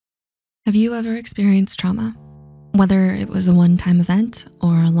Have you ever experienced trauma? Whether it was a one-time event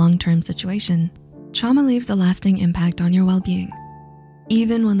or a long-term situation, trauma leaves a lasting impact on your well-being.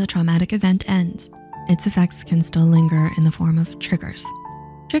 Even when the traumatic event ends, its effects can still linger in the form of triggers.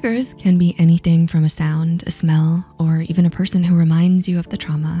 Triggers can be anything from a sound, a smell, or even a person who reminds you of the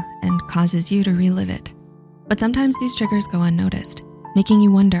trauma and causes you to relive it. But sometimes these triggers go unnoticed, making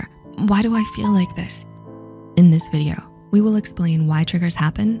you wonder, why do I feel like this? In this video, we will explain why triggers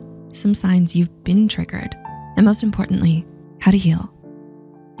happen, some signs you've been triggered, and most importantly, how to heal.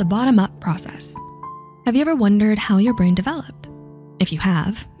 The bottom-up process. Have you ever wondered how your brain developed? If you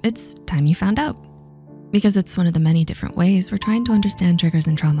have, it's time you found out, because it's one of the many different ways we're trying to understand triggers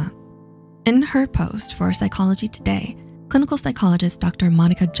and trauma. In her post for Psychology Today, clinical psychologist Dr.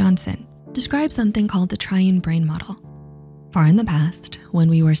 Monica Johnson describes something called the triune brain model. Far in the past, when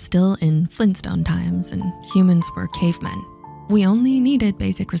we were still in Flintstone times and humans were cavemen, we only needed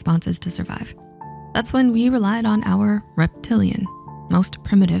basic responses to survive. That's when we relied on our reptilian, most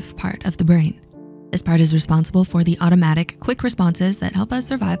primitive part of the brain. This part is responsible for the automatic, quick responses that help us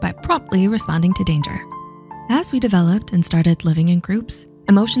survive by promptly responding to danger. As we developed and started living in groups,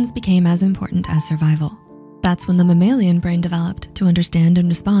 emotions became as important as survival. That's when the mammalian brain developed to understand and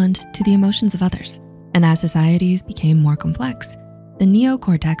respond to the emotions of others. And as societies became more complex, the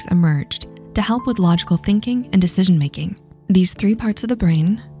neocortex emerged to help with logical thinking and decision-making. These three parts of the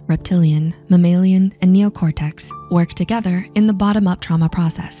brain, reptilian, mammalian, and neocortex, work together in the bottom-up trauma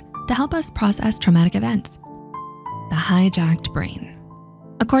process to help us process traumatic events. The hijacked brain.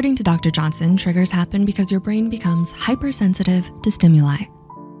 According to Dr. Johnson, triggers happen because your brain becomes hypersensitive to stimuli.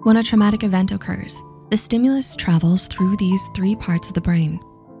 When a traumatic event occurs, the stimulus travels through these three parts of the brain.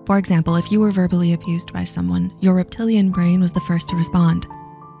 For example, if you were verbally abused by someone, your reptilian brain was the first to respond.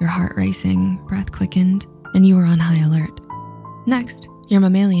 Your heart racing, breath quickened, and you were on high alert. Next, your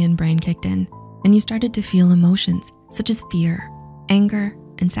mammalian brain kicked in and you started to feel emotions such as fear, anger,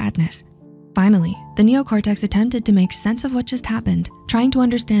 and sadness. Finally, the neocortex attempted to make sense of what just happened, trying to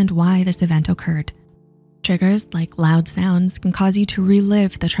understand why this event occurred. Triggers like loud sounds can cause you to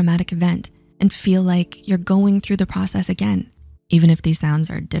relive the traumatic event and feel like you're going through the process again. Even if these sounds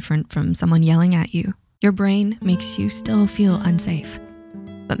are different from someone yelling at you, your brain makes you still feel unsafe.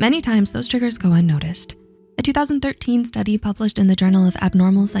 But many times those triggers go unnoticed. A 2013 study published in the Journal of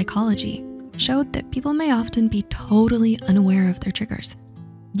Abnormal Psychology showed that people may often be totally unaware of their triggers.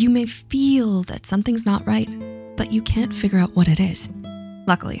 You may feel that something's not right, but you can't figure out what it is.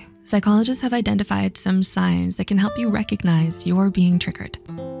 Luckily, psychologists have identified some signs that can help you recognize you're being triggered.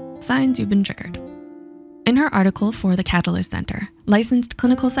 Signs you've been triggered. In her article for the Catalyst Center, licensed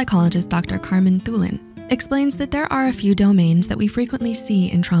clinical psychologist Dr. Carmen Thulin explains that there are a few domains that we frequently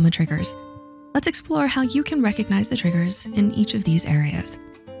see in trauma triggers. Let's explore how you can recognize the triggers in each of these areas.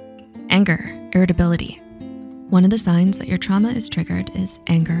 Anger, irritability. One of the signs that your trauma is triggered is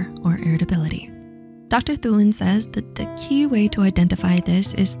anger or irritability. Dr. Thulin says that the key way to identify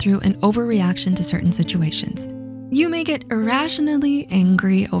this is through an overreaction to certain situations. You may get irrationally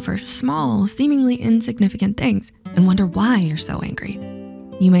angry over small, seemingly insignificant things and wonder why you're so angry.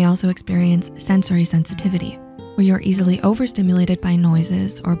 You may also experience sensory sensitivity, where you're easily overstimulated by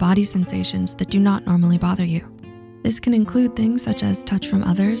noises or body sensations that do not normally bother you. This can include things such as touch from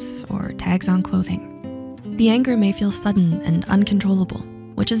others or tags on clothing. The anger may feel sudden and uncontrollable,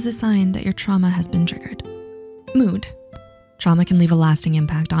 which is a sign that your trauma has been triggered. Mood. Trauma can leave a lasting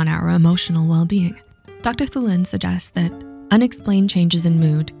impact on our emotional well-being. Dr. Thulin suggests that unexplained changes in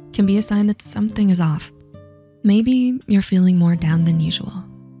mood can be a sign that something is off. Maybe you're feeling more down than usual,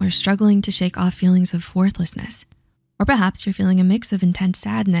 or struggling to shake off feelings of worthlessness. Or perhaps you're feeling a mix of intense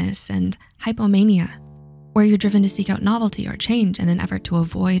sadness and hypomania, where you're driven to seek out novelty or change in an effort to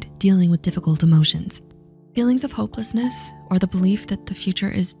avoid dealing with difficult emotions. Feelings of hopelessness or the belief that the future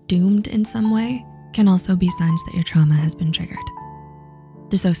is doomed in some way can also be signs that your trauma has been triggered.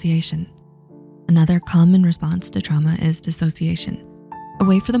 Dissociation. Another common response to trauma is dissociation, a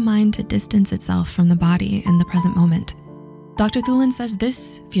way for the mind to distance itself from the body in the present moment. Dr. Thulin says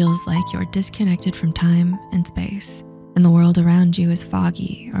this feels like you're disconnected from time and space, and the world around you is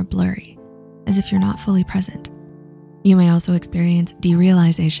foggy or blurry, as if you're not fully present. You may also experience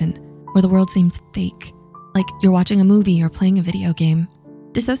derealization, where the world seems fake, like you're watching a movie or playing a video game.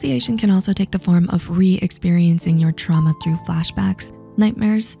 Dissociation can also take the form of re-experiencing your trauma through flashbacks,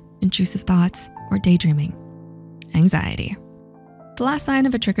 nightmares, intrusive thoughts, or daydreaming. Anxiety. The last sign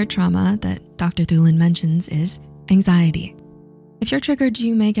of a triggered trauma that Dr. Thulin mentions is anxiety. If you're triggered,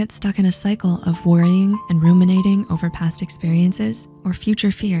 you may get stuck in a cycle of worrying and ruminating over past experiences or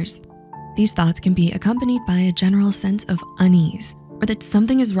future fears. These thoughts can be accompanied by a general sense of unease or that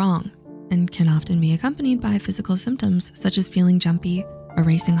something is wrong, and can often be accompanied by physical symptoms such as feeling jumpy, a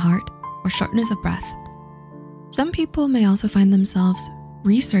racing heart, or shortness of breath. Some people may also find themselves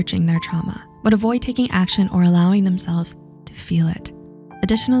researching their trauma, but avoid taking action or allowing themselves to feel it.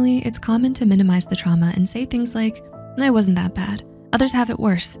 Additionally, it's common to minimize the trauma and say things like, "It wasn't that bad, others have it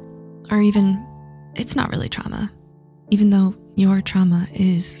worse," or even, "It's not really trauma," even though your trauma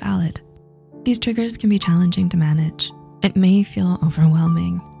is valid. These triggers can be challenging to manage. It may feel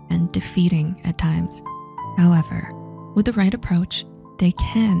overwhelming and defeating at times. However, with the right approach, they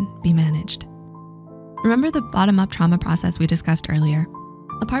can be managed. Remember the bottom-up trauma process we discussed earlier?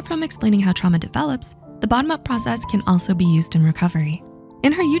 Apart from explaining how trauma develops, the bottom-up process can also be used in recovery.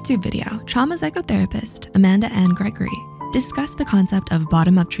 In her YouTube video, trauma psychotherapist Amanda Ann Gregory discussed the concept of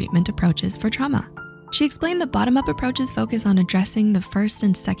bottom-up treatment approaches for trauma. She explained that bottom-up approaches focus on addressing the first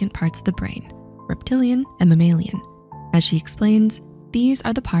and second parts of the brain, reptilian and mammalian. As she explains, these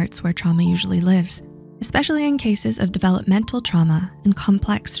are the parts where trauma usually lives, especially in cases of developmental trauma and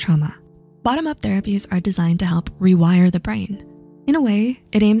complex trauma. Bottom-up therapies are designed to help rewire the brain. In a way,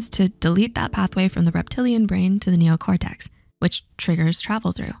 it aims to delete that pathway from the reptilian brain to the neocortex, which triggers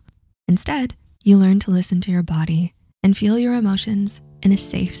travel through. Instead, you learn to listen to your body and feel your emotions in a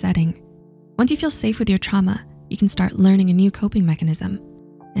safe setting. Once you feel safe with your trauma, you can start learning a new coping mechanism.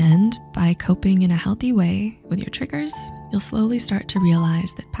 And by coping in a healthy way with your triggers, you'll slowly start to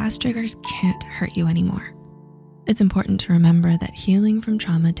realize that past triggers can't hurt you anymore. It's important to remember that healing from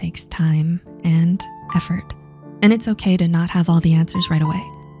trauma takes time and effort, and it's okay to not have all the answers right away.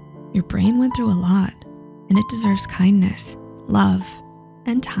 Your brain went through a lot, and it deserves kindness, love,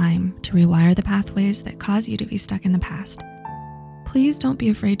 and time to rewire the pathways that cause you to be stuck in the past. Please don't be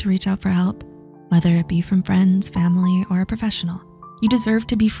afraid to reach out for help, whether it be from friends, family, or a professional. You deserve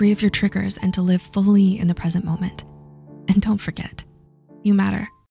to be free of your triggers and to live fully in the present moment. And don't forget, you matter.